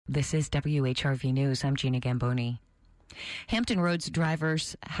This is WHRV News. I'm Gina Gamboni. Hampton Roads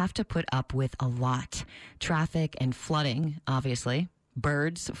drivers have to put up with a lot. Traffic and flooding, obviously.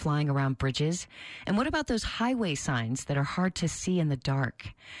 Birds flying around bridges. And what about those highway signs that are hard to see in the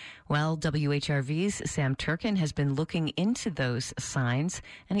dark? Well, WHRV's Sam Turkin has been looking into those signs,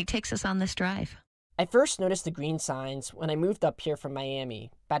 and he takes us on this drive. I first noticed the green signs when I moved up here from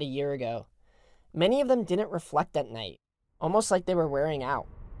Miami about a year ago. Many of them didn't reflect at night, almost like they were wearing out.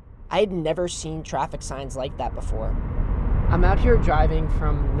 I had never seen traffic signs like that before. I'm out here driving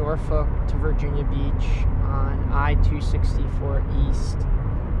from Norfolk to Virginia Beach on I-264 East.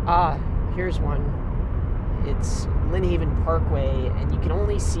 Here's one. It's Lynn Haven Parkway, and you can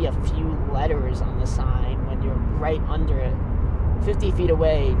only see a few letters on the sign when you're right under it. 50 feet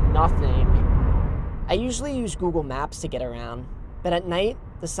away, nothing. I usually use Google Maps to get around, but at night,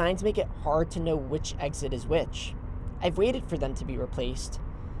 the signs make it hard to know which exit is which. I've waited for them to be replaced.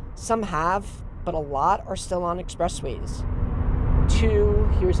 Some have, but a lot are still on expressways.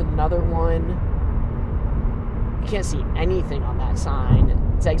 2, here's another one. You can't see anything on that sign.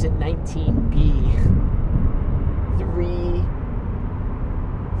 It's exit 19B.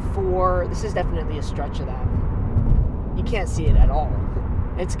 3, 4, this is definitely a stretch of them. You can't see it at all.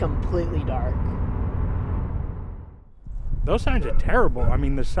 It's completely dark. Those signs are terrible. I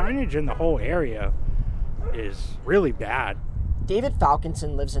mean, the signage in the whole area is really bad. David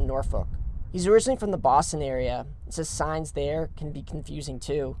Falkinson lives in Norfolk. He's originally from the Boston area and says signs there can be confusing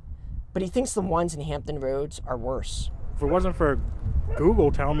too. But he thinks the ones in Hampton Roads are worse. If it wasn't for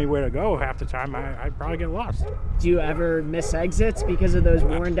Google telling me where to go half the time, I'd probably get lost. Do you ever miss exits because of those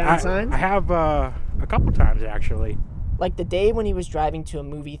worn down signs? I have a couple times, actually. Like the day when he was driving to a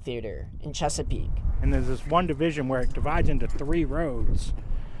movie theater in Chesapeake. And there's this one division where it divides into 3 roads.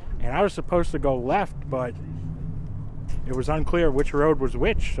 And I was supposed to go left, but it was unclear which road was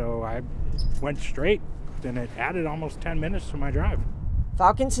which, so I went straight, and it added almost 10 minutes to my drive.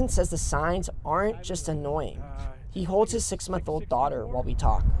 Falkinson says the signs aren't just annoying. He holds his 6-month-old daughter while we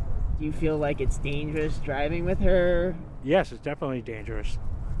talk. Do you feel like it's dangerous driving with her? Yes, it's definitely dangerous.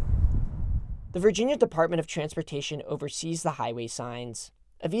 The Virginia Department of Transportation oversees the highway signs.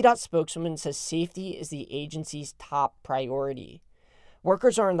 A VDOT spokeswoman says safety is the agency's top priority.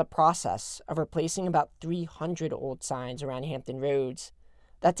 Workers are in the process of replacing about 300 old signs around Hampton Roads.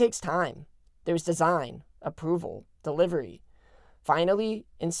 That takes time. There's design, approval, delivery. Finally,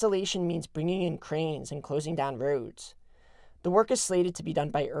 installation means bringing in cranes and closing down roads. The work is slated to be done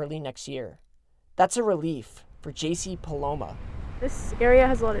by early next year. That's a relief for JC Paloma. This area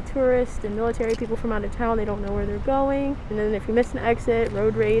has a lot of tourists and military people from out of town. They don't know where they're going. And then if you miss an exit,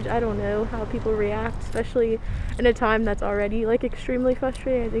 road rage, I don't know how people react, especially in a time that's already extremely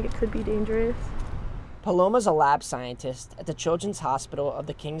frustrating. I think it could be dangerous. Paloma's a lab scientist at the Children's Hospital of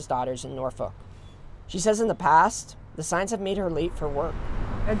the King's Daughters in Norfolk. She says in the past, the signs have made her late for work.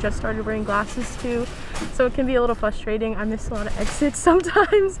 I just started wearing glasses too, so it can be a little frustrating. I miss a lot of exits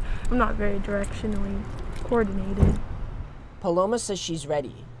sometimes. I'm not very directionally coordinated. Paloma says she's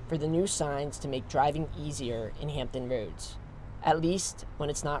ready for the new signs to make driving easier in Hampton Roads, at least when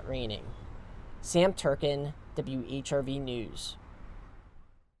it's not raining. Sam Turkin, WHRV News.